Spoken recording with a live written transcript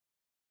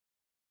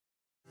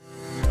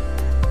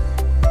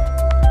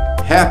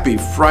Happy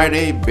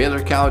Friday,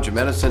 Baylor College of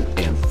Medicine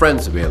and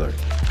friends of Baylor.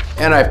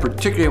 And I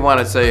particularly want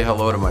to say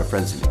hello to my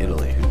friends in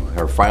Italy who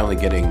are finally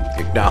getting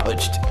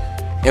acknowledged.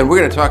 And we're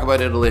going to talk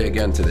about Italy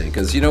again today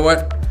because you know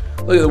what?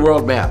 Look at the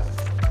world map.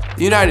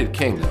 The United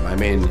Kingdom, I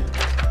mean,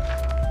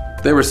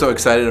 they were so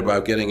excited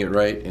about getting it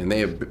right and they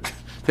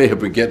have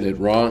been getting it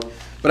wrong.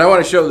 But I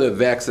want to show the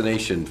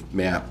vaccination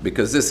map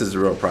because this is a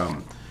real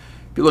problem.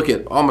 If you look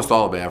at almost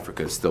all of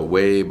Africa, it's still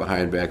way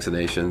behind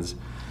vaccinations.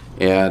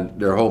 And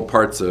there are whole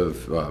parts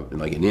of,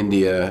 like in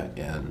India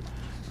and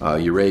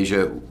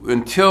Eurasia,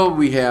 until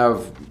we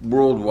have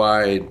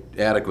worldwide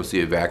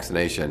adequacy of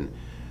vaccination,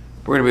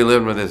 we're going to be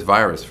living with this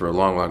virus for a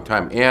long, long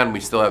time. And we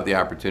still have the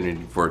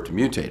opportunity for it to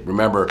mutate.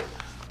 Remember,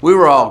 we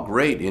were all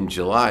great in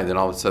July, then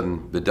all of a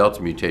sudden the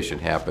Delta mutation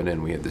happened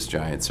and we had this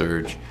giant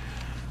surge.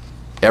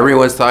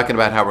 Everyone's talking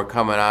about how we're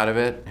coming out of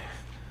it.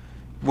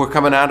 We're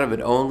coming out of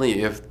it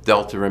only if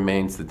Delta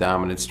remains the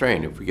dominant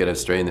strain. If we get a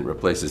strain that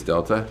replaces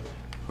Delta,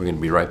 we're going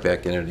to be right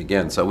back in it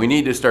again. So we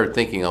need to start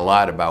thinking a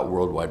lot about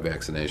worldwide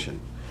vaccination.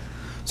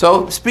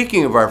 So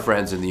speaking of our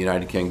friends in the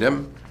United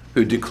Kingdom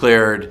who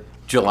declared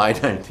July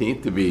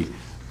 19th to be,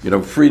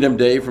 Freedom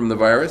Day from the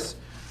virus,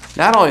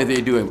 not only are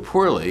they doing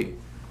poorly,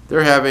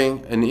 they're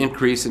having an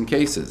increase in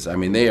cases. I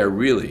mean, they are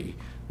really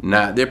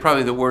not, they're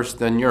probably the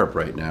worst in Europe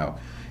right now.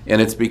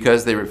 And it's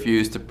because they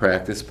refuse to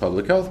practice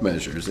public health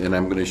measures. And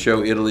I'm going to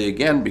show Italy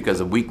again because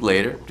a week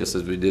later, just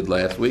as we did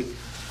last week,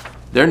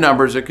 their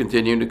numbers are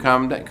continuing to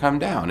come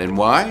down. And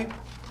why?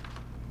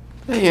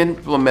 They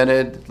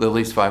implemented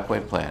Lilly's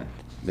 5-point plan.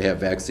 They have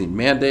vaccine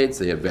mandates,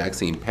 they have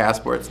vaccine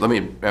passports. Let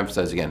me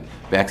emphasize again,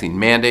 vaccine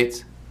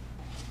mandates,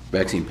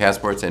 vaccine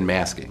passports, and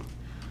masking.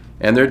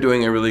 And they're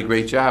doing a really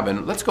great job.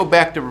 And let's go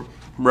back to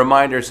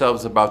remind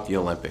ourselves about the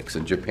Olympics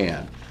in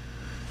Japan.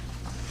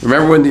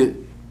 Remember when the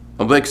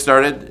Olympics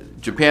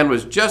started? Japan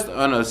was just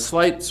on a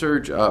slight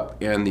surge up,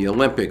 and the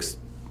Olympics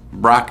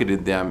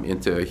rocketed them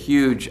into a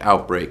huge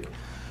outbreak.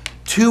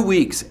 2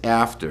 weeks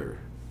after,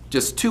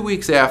 just 2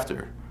 weeks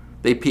after,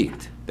 they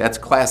peaked. That's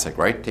classic,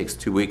 right? It takes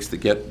 2 weeks to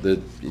get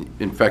the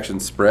infection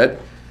spread.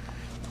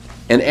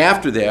 And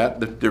after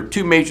that, there are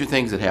two major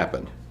things that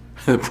happened.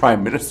 The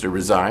Prime Minister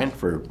resigned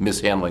for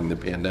mishandling the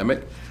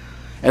pandemic,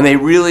 and they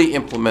really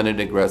implemented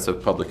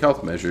aggressive public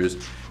health measures,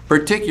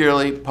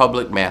 particularly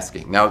public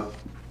masking. Now,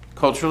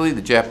 culturally,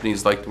 the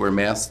Japanese like to wear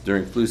masks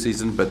during flu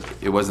season, but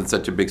it wasn't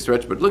such a big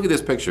stretch. But look at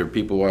this picture of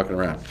people walking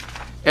around.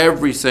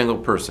 Every single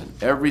person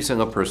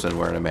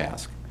wearing a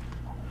mask.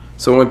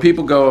 So when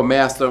people go,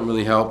 masks don't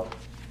really help,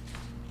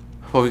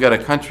 well, we got a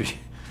country,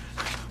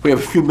 we have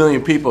a few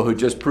million people who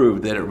just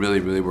proved that it really,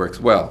 really works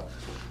well.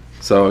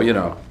 So,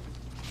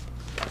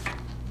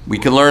 we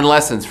can learn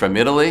lessons from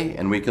Italy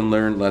and we can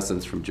learn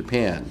lessons from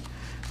Japan.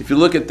 If you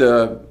look at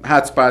the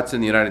hot spots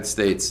in the United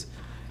States,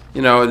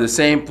 the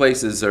same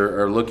places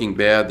are looking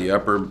bad. The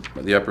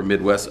upper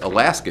Midwest,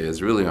 Alaska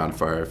is really on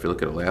fire if you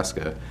look at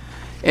Alaska.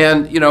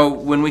 And,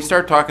 when we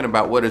start talking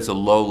about what is a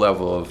low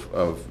level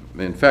of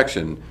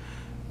infection,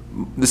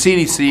 the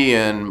CDC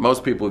and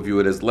most people view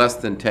it as less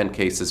than 10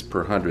 cases per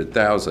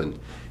 100,000.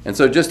 And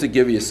so just to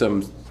give you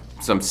some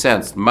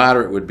sense,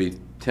 moderate would be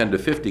 10 to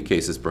 50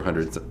 cases per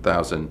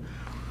 100,000.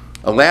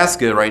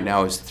 Alaska right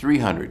now is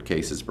 300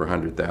 cases per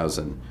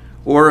 100,000.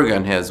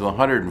 Oregon has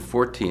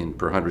 114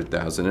 per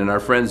 100,000. And our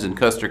friends in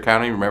Custer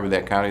County, remember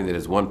that county that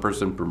has one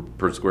person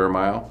per square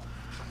mile?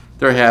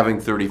 They're having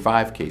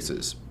 35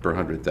 cases per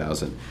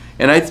 100,000.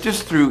 And I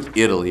just threw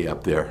Italy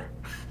up there.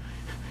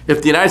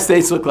 If the United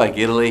States looked like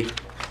Italy,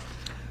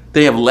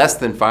 they have less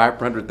than 5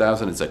 per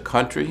 100,000 as a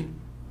country,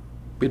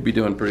 we'd be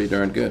doing pretty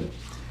darn good.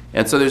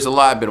 And so there's a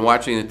lot, I've been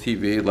watching the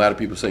TV, a lot of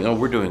people saying, oh,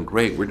 we're doing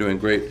great, we're doing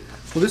great.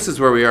 Well, this is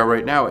where we are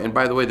right now. And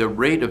by the way, the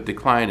rate of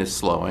decline is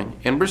slowing,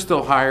 and we're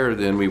still higher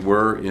than we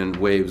were in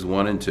waves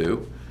 1 and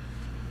 2.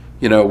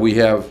 We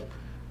have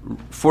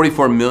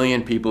 44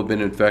 million people have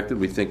been infected.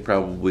 We think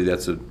probably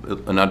that's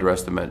an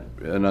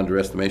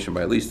underestimation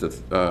by at least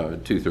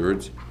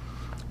 2/3.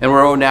 And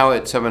we're now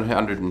at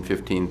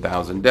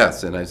 715,000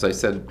 deaths. And as I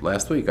said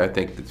last week, I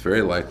think it's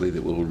very likely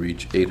that we'll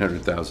reach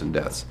 800,000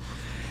 deaths.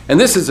 And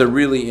this is a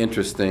really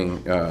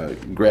interesting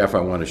graph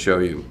I want to show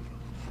you.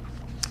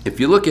 If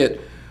you look at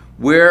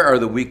where are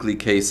the weekly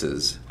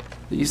cases,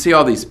 you see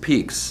all these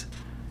peaks.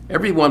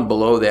 Everyone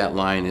below that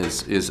line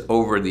is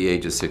over the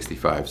age of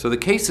 65. So the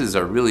cases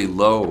are really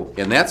low,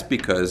 and that's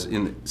because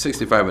in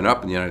 65 and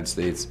up in the United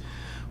States,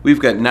 we've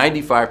got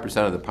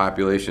 95% of the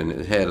population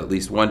that had at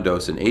least one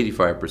dose and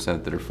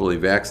 85% that are fully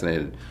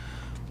vaccinated.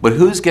 But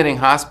who's getting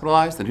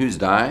hospitalized and who's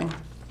dying?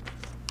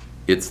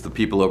 It's the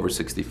people over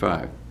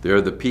 65.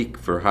 They're the peak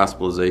for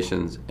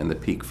hospitalizations and the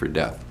peak for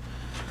death.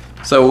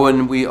 So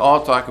when we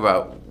all talk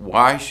about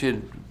why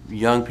should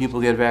young people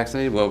get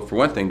vaccinated? Well, for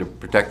one thing, to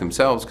protect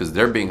themselves because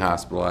they're being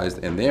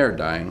hospitalized and they're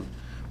dying,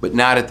 but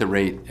not at the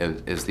rate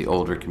as the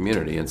older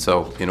community. And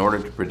so in order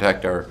to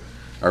protect our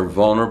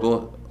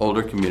vulnerable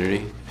older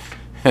community,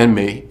 and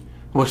me,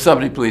 will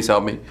somebody please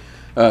help me?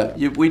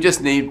 We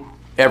just need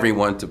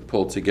everyone to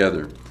pull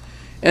together.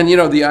 And you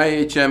know, the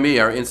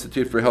IHME, our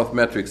Institute for Health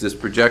Metrics, is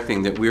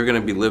projecting that we're going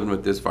to be living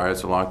with this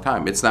virus a long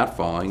time. It's not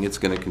falling, it's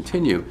going to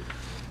continue.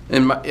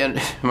 And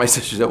my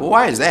sister said, well,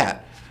 why is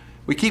that?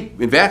 We keep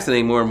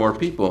vaccinating more and more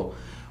people.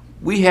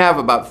 We have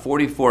about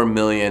 44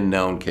 million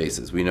known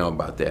cases. We know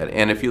about that.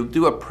 And if you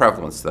do a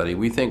prevalence study,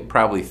 we think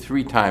probably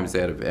 3 times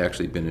that have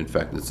actually been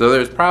infected. So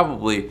there's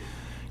probably,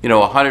 you know,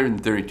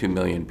 132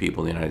 million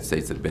people in the United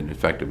States that have been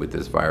infected with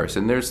this virus.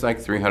 And there's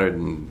like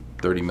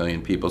 330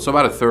 million people, so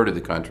about a third of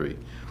the country.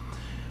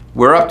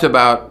 We're up to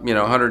about, you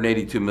know,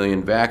 182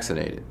 million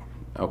vaccinated,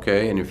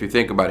 okay? And if you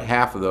think about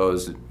half of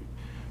those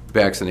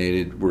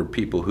vaccinated were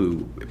people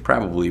who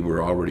probably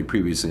were already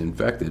previously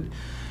infected,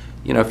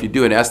 you know, if you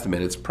do an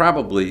estimate, it's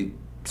probably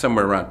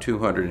somewhere around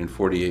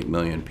 248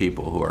 million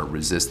people who are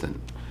resistant.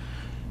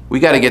 We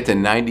got to get to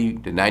 90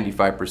 to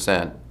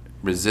 95%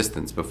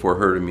 resistance before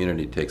herd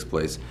immunity takes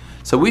place.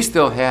 So we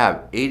still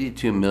have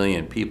 82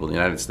 million people in the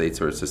United States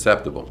who are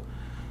susceptible.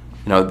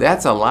 You know,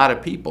 that's a lot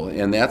of people,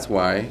 and that's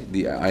why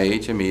the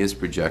IHME is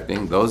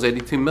projecting those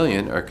 82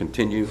 million are going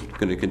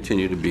to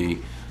continue to be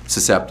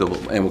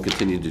susceptible and will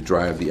continue to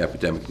drive the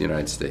epidemic in the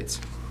United States.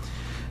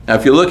 Now,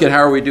 if you look at how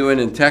are we doing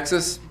in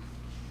Texas,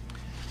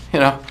 you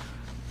know,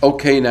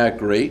 okay, not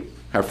great.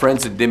 Our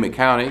friends in Dimmitt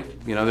County,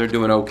 you know, they're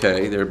doing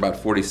okay. They're about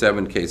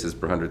 47 cases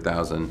per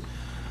 100,000.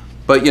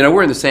 But, you know,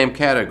 we're in the same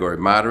category.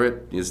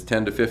 Moderate is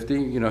 10 to 50.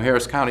 You know,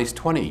 Harris County's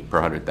 20 per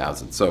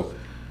 100,000. So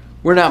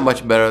we're not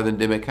much better than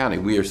Dimmitt County.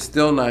 We are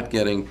still not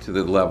getting to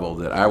the level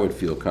that I would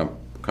feel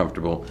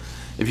comfortable.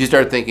 If you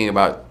start thinking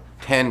about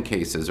 10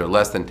 cases or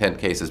less than 10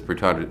 cases per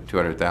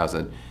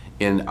 200,000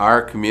 in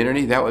our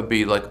community, that would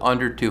be like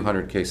under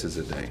 200 cases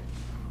a day.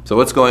 So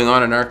what's going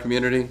on in our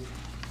community?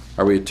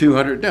 Are we at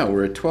 200? No,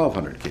 we're at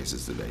 1,200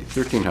 cases a day.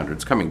 1,300.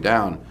 It's coming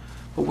down,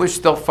 but we're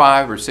still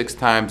 5 or 6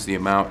 times the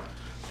amount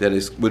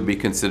that would be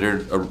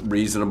considered a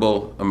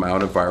reasonable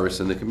amount of virus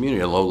in the community,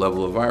 a low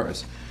level of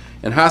virus.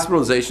 And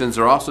hospitalizations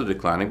are also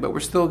declining, but we're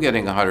still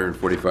getting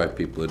 145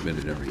 people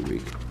admitted every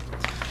week.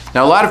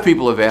 Now, a lot of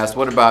people have asked,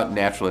 what about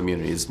natural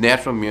immunity? Is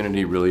natural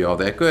immunity really all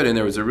that good? And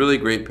there was a really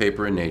great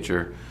paper in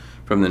Nature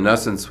from the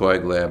Nuss and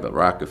Zweig lab at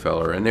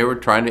Rockefeller, and they were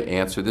trying to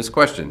answer this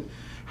question.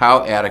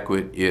 How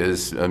adequate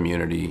is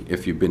immunity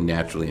if you've been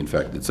naturally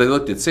infected? So they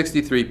looked at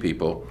 63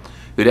 people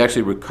who'd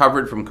actually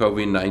recovered from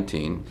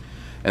COVID-19,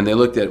 and they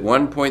looked at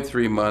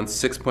 1.3 months,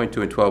 6.2,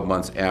 and 12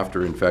 months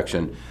after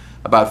infection.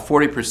 About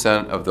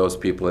 40% of those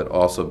people had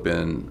also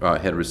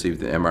had received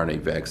the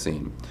mRNA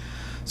vaccine.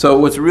 So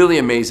what's really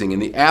amazing, in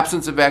the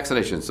absence of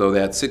vaccination, so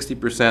that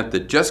 60%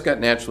 that just got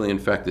naturally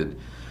infected,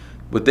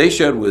 what they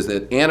showed was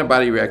that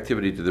antibody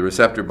reactivity to the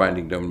receptor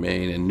binding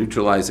domain and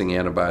neutralizing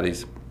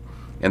antibodies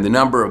and the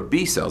number of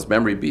B cells,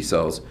 memory B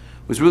cells,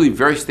 was really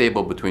very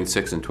stable between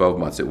 6 and 12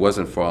 months. It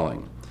wasn't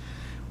falling.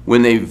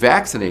 When they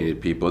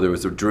vaccinated people, there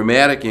was a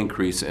dramatic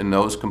increase in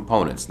those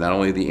components, not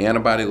only the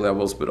antibody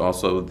levels, but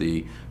also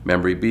the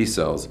memory B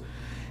cells.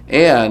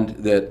 And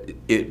that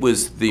it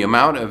was the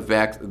amount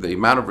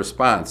of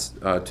response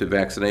to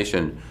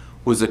vaccination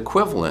was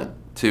equivalent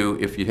to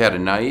if you had a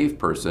naive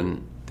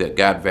person that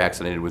got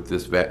vaccinated with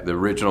the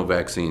original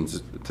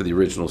vaccines to the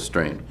original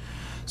strain.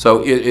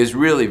 So it is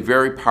really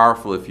very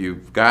powerful if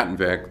you've gotten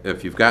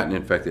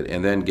infected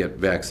and then get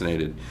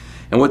vaccinated.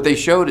 And what they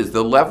showed is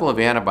the level of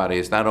antibody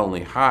is not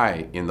only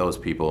high in those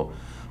people,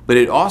 but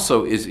it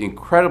also is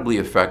incredibly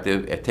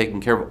effective at taking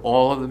care of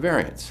all of the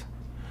variants.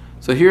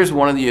 So here's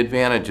one of the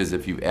advantages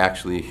if you've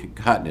actually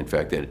gotten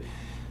infected.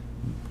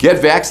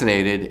 Get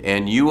vaccinated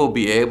and you will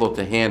be able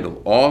to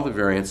handle all the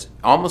variants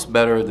almost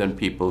better than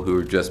people who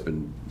have just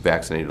been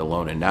vaccinated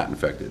alone and not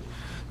infected.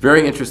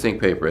 Very interesting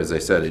paper, as I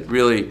said. It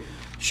really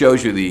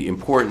shows you the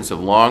importance of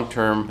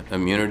long-term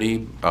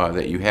immunity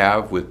that you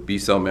have with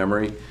B-cell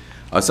memory.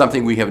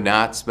 Something we have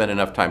not spent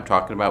enough time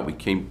talking about. We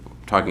came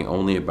talking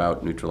only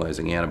about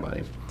neutralizing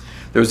antibody.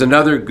 There was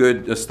another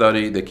good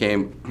study that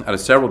came out of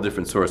several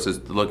different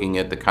sources looking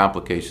at the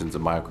complications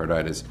of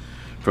myocarditis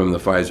from the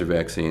Pfizer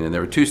vaccine. And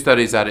there were 2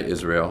 studies out of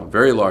Israel,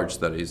 very large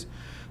studies,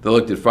 that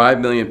looked at 5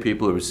 million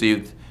people who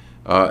received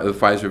the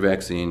Pfizer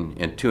vaccine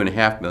and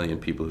 2.5 million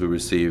people who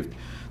received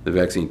the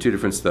vaccine, 2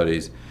 different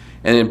studies.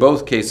 And in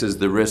both cases,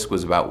 the risk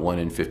was about 1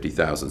 in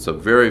 50,000, so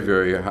very,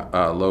 very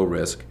low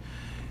risk.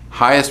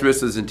 Highest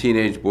risk is in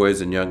teenage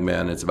boys and young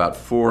men. It's about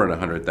 4 in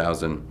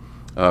 100,000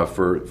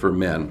 for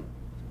men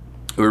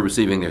who are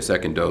receiving their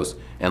second dose,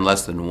 and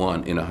less than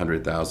 1 in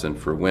 100,000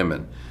 for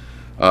women.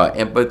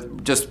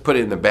 But just put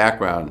it in the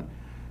background,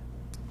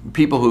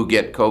 people who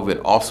get COVID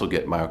also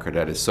get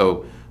myocarditis.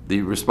 So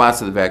the response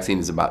to the vaccine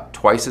is about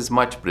twice as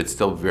much, but it's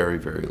still very,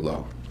 very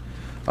low.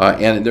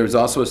 And there was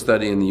also a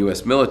study in the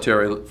U.S.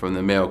 military from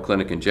the Mayo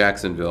Clinic in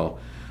Jacksonville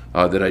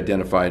that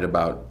identified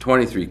about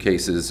 23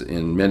 cases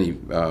in many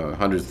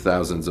hundreds of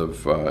thousands of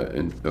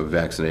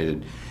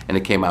vaccinated, and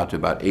it came out to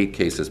about 8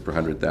 cases per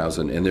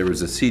 100,000. And there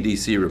was a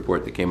CDC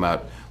report that came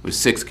out with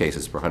 6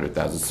 cases per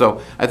 100,000.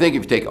 So I think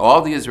if you take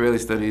all the Israeli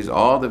studies,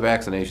 all the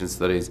vaccination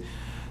studies,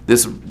 the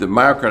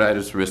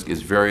myocarditis risk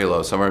is very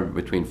low, somewhere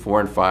between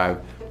 4 and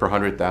 5 per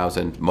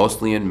 100,000,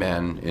 mostly in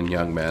men, in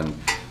young men.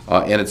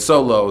 And it's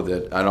so low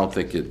that I don't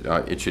think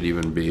it should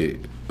even be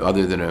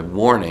other than a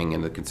warning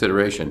and the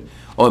consideration.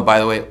 Oh, and by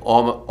the way,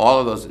 all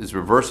of those is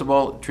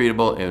reversible,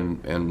 treatable,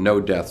 and no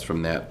deaths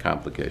from that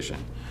complication.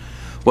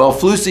 Well,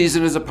 flu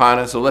season is upon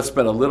us, so let's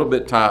spend a little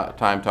bit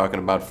time talking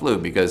about flu,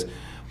 because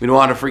we don't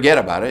want to forget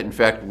about it. In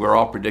fact, we're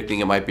all predicting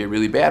it might be a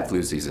really bad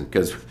flu season,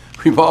 because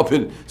we've all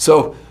been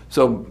so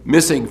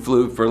missing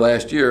flu for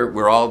last year.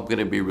 We're all going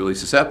to be really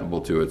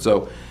susceptible to it.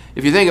 So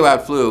if you think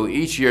about flu,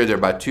 each year there are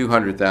about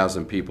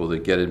 200,000 people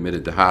that get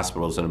admitted to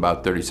hospitals and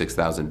about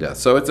 36,000 deaths.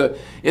 So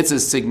it's a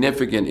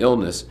significant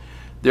illness.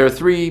 There are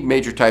three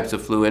major types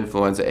of flu: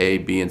 influenza A,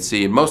 B, and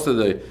C, and most of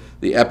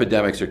the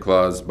epidemics are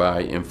caused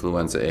by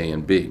influenza A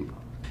and B.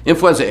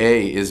 Influenza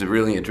A is a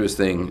really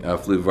interesting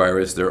flu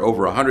virus. There are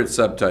over 100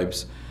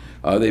 subtypes.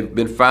 They've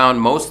been found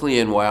mostly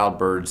in wild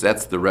birds.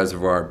 That's the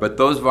reservoir. But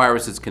those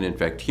viruses can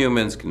infect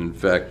humans, can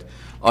infect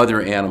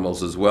other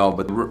animals as well.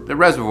 But the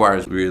reservoir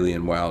is really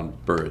in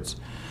wild birds.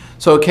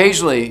 So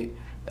occasionally,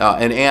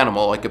 an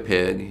animal like a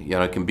pig,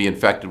 can be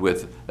infected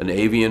with an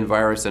avian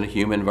virus and a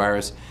human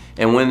virus.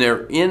 And when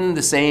they're in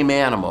the same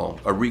animal,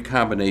 a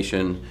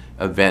recombination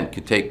event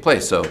could take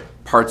place. So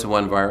parts of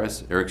one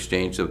virus are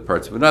exchanged with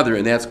parts of another,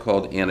 and that's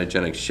called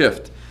antigenic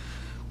shift.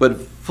 But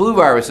flu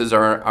viruses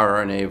are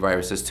RNA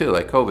viruses too,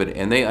 like COVID,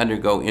 and they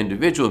undergo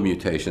individual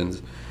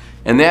mutations,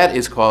 and that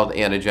is called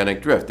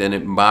antigenic drift, and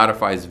it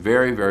modifies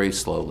very, very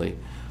slowly,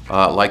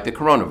 like the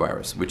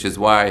coronavirus, which is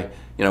why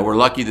we're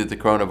lucky that the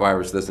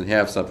coronavirus doesn't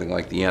have something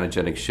like the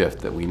antigenic shift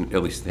that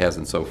at least it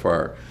hasn't so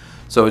far.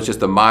 So it's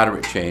just a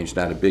moderate change,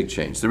 not a big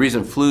change. The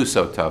reason flu is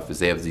so tough is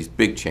they have these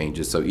big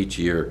changes, so each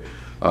year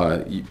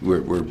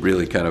we're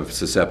really kind of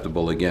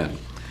susceptible again.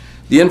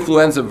 The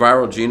influenza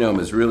viral genome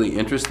is really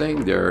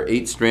interesting. There are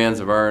 8 strands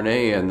of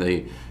RNA,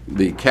 and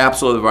the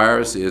capsule of the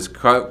virus is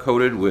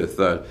coated with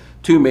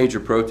 2 major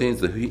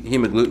proteins, the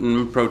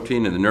hemagglutinin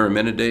protein and the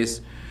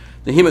neuraminidase.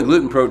 The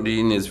hemagglutinin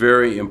protein is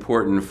very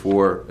important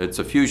it's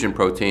a fusion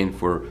protein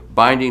for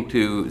binding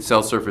to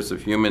cell surface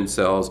of human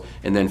cells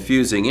and then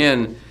fusing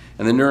in,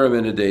 and the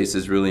neuraminidase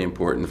is really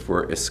important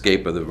for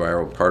escape of the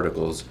viral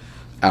particles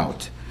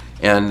out.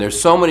 And there's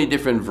so many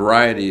different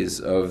varieties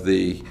of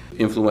the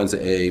influenza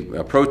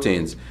A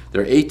proteins.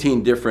 There are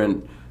 18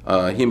 different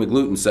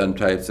hemagglutinin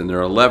subtypes, and there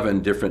are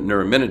 11 different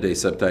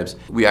neuraminidase subtypes.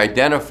 We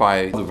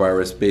identify the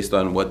virus based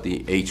on what the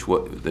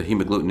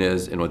hemagglutinin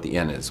is and what the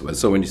N is.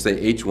 So when you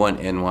say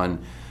H1N1,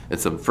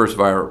 it's the first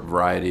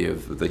variety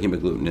of the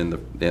hemagglutinin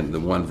and the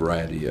one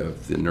variety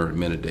of the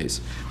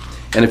neuraminidase.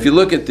 And if you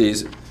look at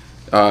these,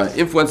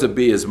 influenza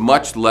B is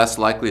much less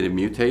likely to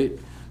mutate.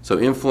 So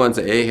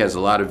influenza A has a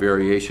lot of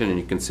variation, and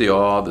you can see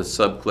all the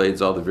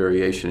subclades, all the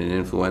variation in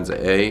influenza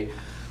A.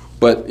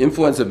 But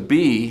influenza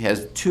B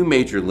has 2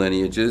 major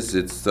lineages.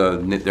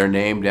 They're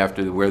named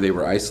after where they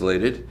were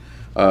isolated.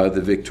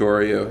 The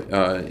Victoria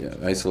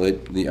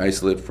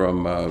isolate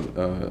from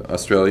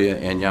Australia,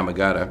 and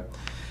Yamagata.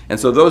 And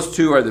so those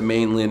 2 are the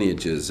main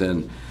lineages.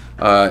 And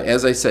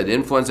as I said,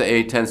 influenza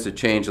A tends to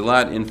change a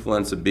lot,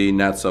 influenza B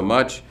not so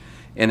much.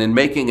 And in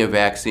making a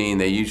vaccine,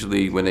 they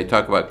usually, when they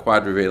talk about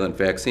quadrivalent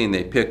vaccine,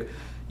 they pick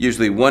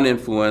usually one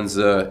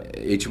influenza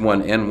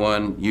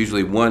H1N1,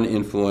 usually one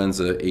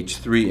influenza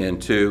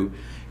H3N2,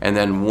 and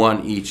then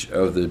one each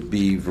of the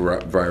B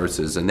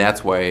viruses. And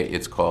that's why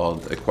it's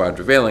called a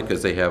quadrivalent,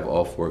 because they have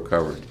all 4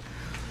 covered.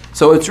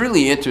 So it's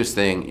really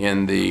interesting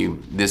in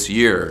this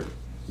year,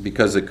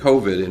 because of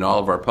COVID and all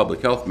of our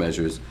public health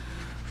measures.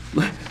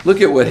 Look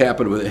at what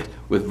happened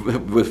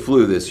with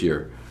flu this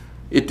year.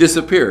 It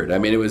disappeared. I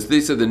mean,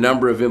 these are the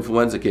number of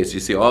influenza cases. You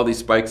see all these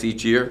spikes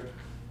each year.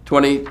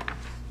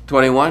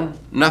 2021,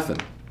 nothing.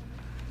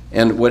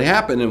 And what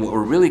happened, and what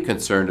we're really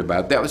concerned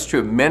about, that was true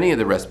of many of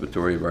the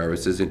respiratory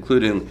viruses,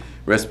 including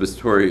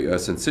respiratory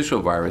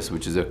syncytial virus,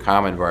 which is a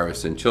common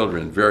virus in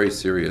children, very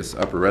serious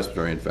upper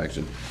respiratory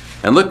infection.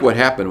 And look what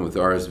happened with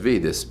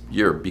RSV this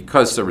year.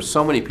 Because there were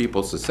so many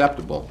people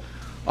susceptible,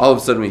 all of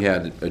a sudden we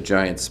had a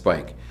giant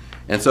spike.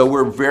 And so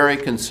we're very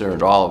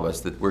concerned, all of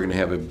us, that we're going to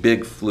have a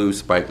big flu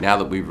spike now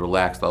that we've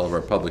relaxed all of our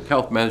public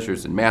health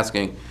measures and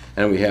masking,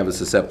 and we have a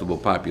susceptible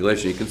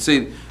population. You can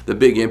see the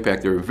big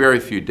impact. There were very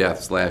few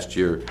deaths last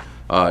year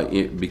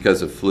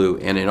because of flu,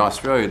 and in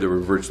Australia there were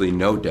virtually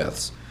no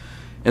deaths.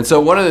 And so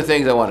one of the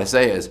things I want to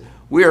say is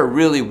we are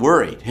really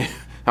worried.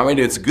 I mean,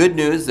 it's good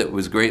news that it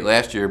was great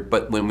last year,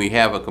 but when we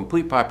have a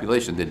complete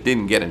population that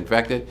didn't get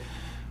infected,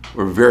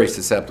 we're very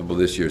susceptible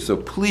this year. So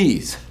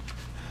please,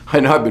 I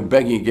know I've been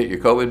begging you to get your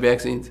COVID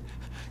vaccines.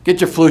 Get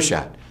your flu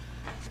shot.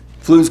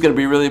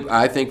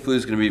 I think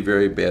flu's going to be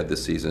very bad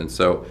this season.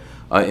 So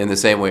in the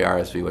same way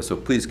RSV was. So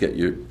please get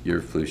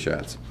your flu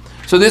shots.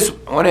 So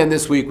I want to end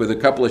this week with a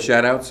couple of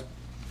shout outs.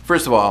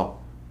 First of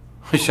all,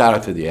 a shout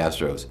out to the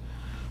Astros.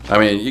 I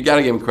mean, you got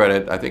to give them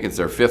credit. I think it's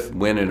their 5th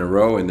win in a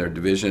row in their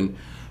division.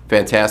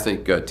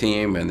 Fantastic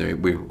team,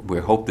 and we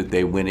hope that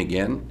they win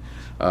again.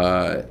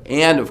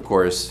 And of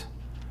course,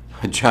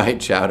 a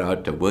giant shout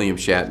out to William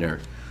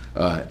Shatner.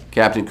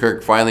 Captain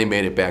Kirk finally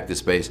made it back to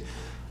space.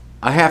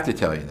 I have to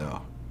tell you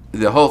though,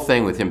 the whole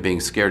thing with him being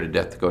scared to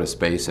death to go to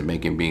space and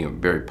being a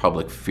very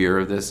public fear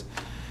of this,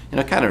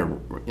 kind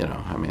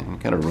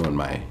of, kind of ruined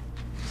my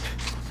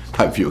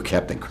view of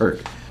Captain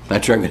Kirk. I'm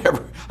not sure I'm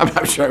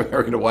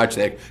ever going to watch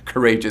that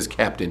courageous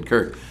Captain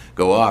Kirk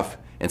go off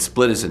and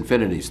split his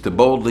infinities to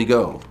boldly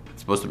go.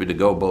 It's supposed to be to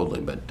go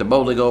boldly, but to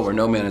boldly go where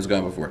no man has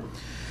gone before.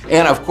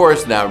 And of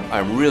course, now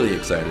I'm really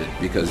excited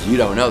because you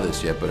don't know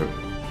this yet, but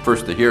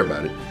first to hear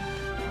about it.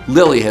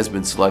 Lily has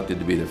been selected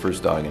to be the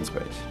first dog in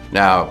space.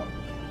 Now,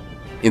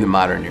 in the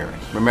modern era.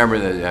 Remember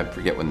that, I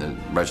forget when the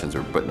Russians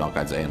were putting all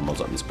kinds of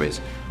animals up in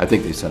space. I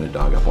think they sent a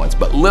dog up once.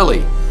 But Lily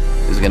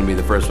is going to be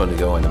the first one to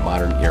go in the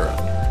modern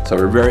era. So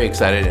we're very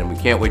excited, and we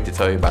can't wait to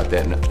tell you about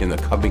that in the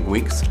coming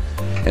weeks.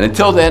 And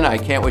until then, I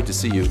can't wait to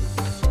see you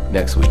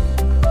next week.